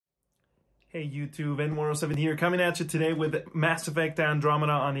Hey YouTube, N107 here, coming at you today with Mass Effect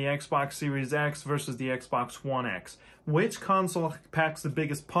Andromeda on the Xbox Series X versus the Xbox One X. Which console packs the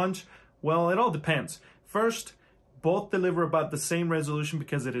biggest punch? Well, it all depends. First, both deliver about the same resolution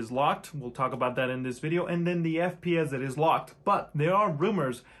because it is locked. We'll talk about that in this video. And then the FPS, it is locked. But there are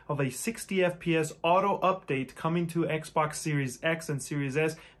rumors of a 60 FPS auto update coming to Xbox Series X and Series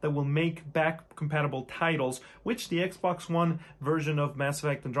S that will make back-compatible titles, which the Xbox One version of Mass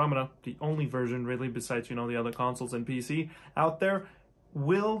Effect Andromeda, the only version really besides, the other consoles and PC out there,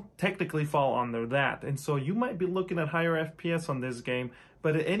 will technically fall under that. And so you might be looking at higher FPS on this game.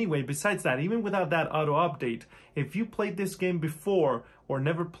 But anyway, besides that, even without that auto update, if you played this game before or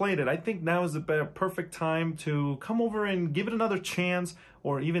never played it, I think now is the perfect time to come over and give it another chance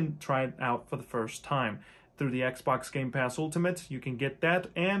or even try it out for the first time. Through the Xbox Game Pass Ultimate, you can get that.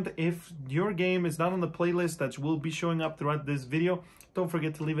 And if your game is not on the playlist that will be showing up throughout this video, don't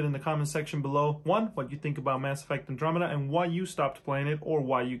forget to leave it in the comment section below. One, what you think about Mass Effect Andromeda and why you stopped playing it or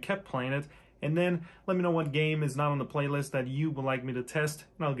why you kept playing it. And then let me know what game is not on the playlist that you would like me to test,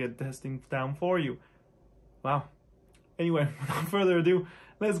 and I'll get testing down for you. Wow. Anyway, without further ado,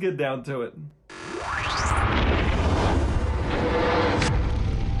 let's get down to it.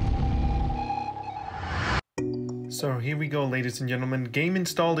 So here we go, ladies and gentlemen. Game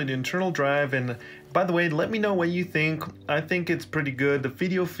installed in internal drive, and by the way, let me know what you think. I think it's pretty good. The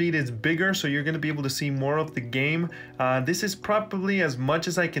video feed is bigger, so you're going to be able to see more of the game. This is probably as much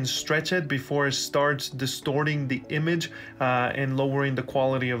as I can stretch it before it starts distorting the image and lowering the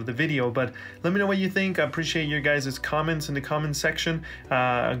quality of the video. But let me know what you think. I appreciate your guys' comments in the comment section.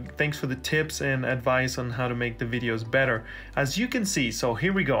 Thanks for the tips and advice on how to make the videos better. As you can see, so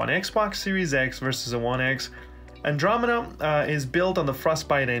here we go. An Xbox Series X versus a One X. Andromeda is built on the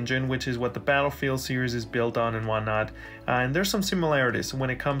Frostbite engine, which is what the Battlefield series is built on and whatnot. And there's some similarities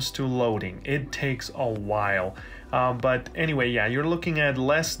when it comes to loading. It takes a while. But anyway, yeah, you're looking at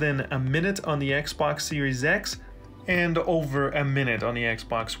less than a minute on the Xbox Series X and over a minute on the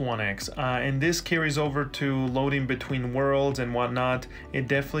Xbox One X. And this carries over to loading between worlds and whatnot. It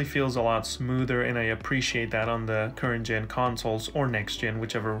definitely feels a lot smoother, and I appreciate that on the current gen consoles or next gen,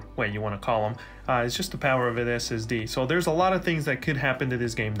 whichever way you want to call them. It's just the power of an SSD. So there's a lot of things that could happen to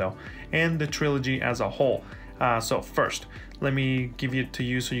this game though, and the trilogy as a whole. So first, let me give it to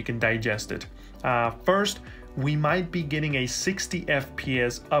you so you can digest it. First, we might be getting a 60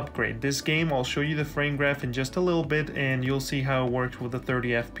 FPS upgrade. This game, I'll show you the frame graph in just a little bit and you'll see how it works with the 30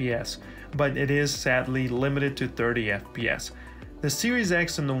 FPS. But it is sadly limited to 30 FPS. The Series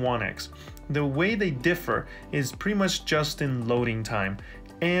X and the One X, the way they differ is pretty much just in loading time.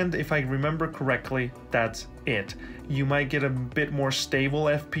 And if I remember correctly, that's it. You might get a bit more stable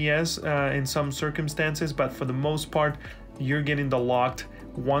FPS in some circumstances, but for the most part, you're getting the locked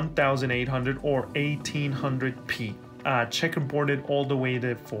 1800 or 1800p checkerboarded all the way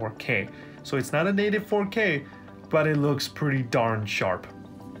to 4K. So it's not a native 4K, but it looks pretty darn sharp.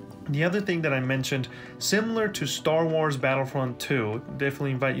 The other thing that I mentioned, similar to Star Wars Battlefront 2,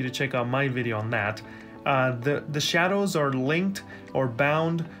 definitely invite you to check out my video on that. The shadows are linked or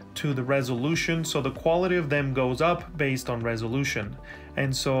bound to the resolution, so the quality of them goes up based on resolution.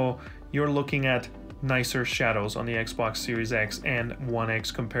 And so you're looking at nicer shadows on the Xbox Series X and One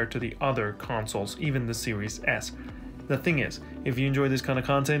X compared to the other consoles, even the Series S. The thing is, if you enjoy this kind of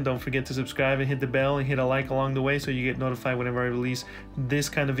content, don't forget to subscribe and hit the bell and hit a like along the way so you get notified whenever I release this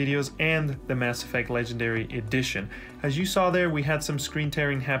kind of videos and the Mass Effect Legendary Edition. As you saw there, we had some screen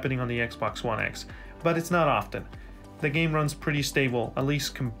tearing happening on the Xbox One X, but it's not often. The game runs pretty stable, at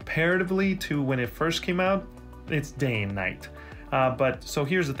least comparatively to when it first came out. It's day and night. But so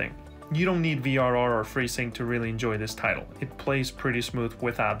here's the thing. You don't need VRR or FreeSync to really enjoy this title. It plays pretty smooth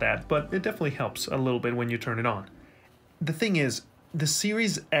without that, but it definitely helps a little bit when you turn it on. The thing is, the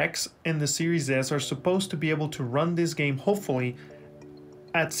Series X and the Series S are supposed to be able to run this game, hopefully,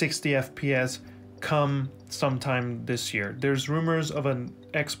 at 60 FPS come sometime this year. There's rumors of an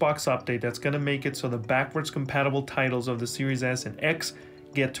Xbox update that's going to make it so the backwards compatible titles of the Series S and X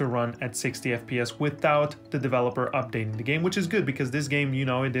get to run at 60 FPS without the developer updating the game, which is good because this game,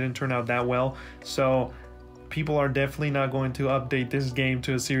 it didn't turn out that well. So people are definitely not going to update this game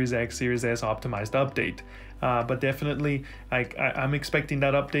to a Series X, Series S optimized update. But definitely, I'm expecting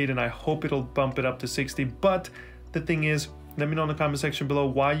that update and I hope it'll bump it up to 60. But the thing is, let me know in the comment section below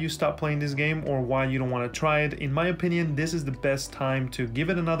why you stopped playing this game or why you don't want to try it. In my opinion, this is the best time to give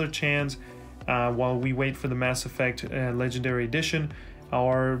it another chance while we wait for the Mass Effect Legendary Edition,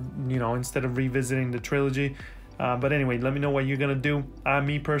 or instead of revisiting the trilogy. But anyway, let me know what you're gonna do.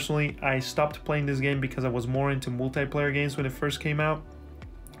 Me personally, I stopped playing this game because I was more into multiplayer games when it first came out.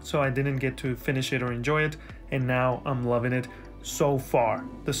 so I didn't get to finish it or enjoy it, and now I'm loving it so far.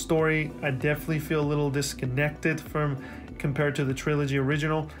 The story, I definitely feel a little disconnected from compared to the trilogy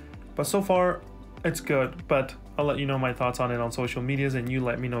original, but so far it's good. But I'll let you know my thoughts on it on social medias, and you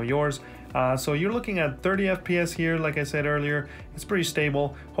let me know yours. So you're looking at 30 FPS here. Like I said earlier, it's pretty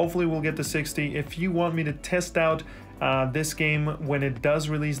stable. Hopefully we'll get to 60. If you want me to test out this game when it does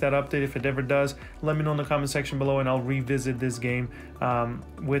release that update, if it ever does, let me know in the comment section below, and I'll revisit this game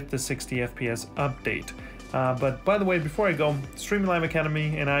with the 60 FPS update. But by the way, before I go, Streaming Live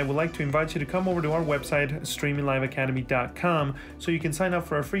Academy and I would like to invite you to come over to our website, streamingliveacademy.com, so you can sign up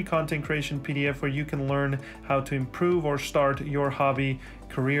for a free content creation PDF where you can learn how to improve or start your hobby,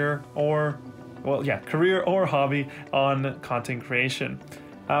 career, or hobby on content creation.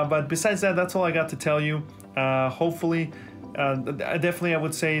 But besides that, that's all I got to tell you. Hopefully, definitely I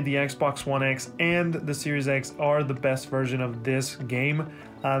would say the Xbox One X and the Series X are the best version of this game.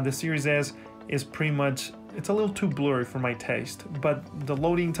 The Series S is pretty much, it's a little too blurry for my taste, but the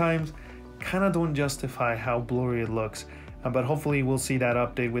loading times kind of don't justify how blurry it looks. But hopefully we'll see that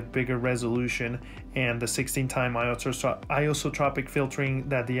update with bigger resolution and the 16-time isotropic filtering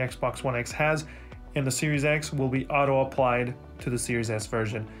that the Xbox One X has, and the Series X will be auto-applied to the Series S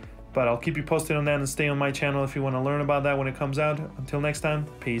version. But I'll keep you posted on that, and stay on my channel if you want to learn about that when it comes out. Until next time,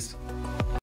 peace.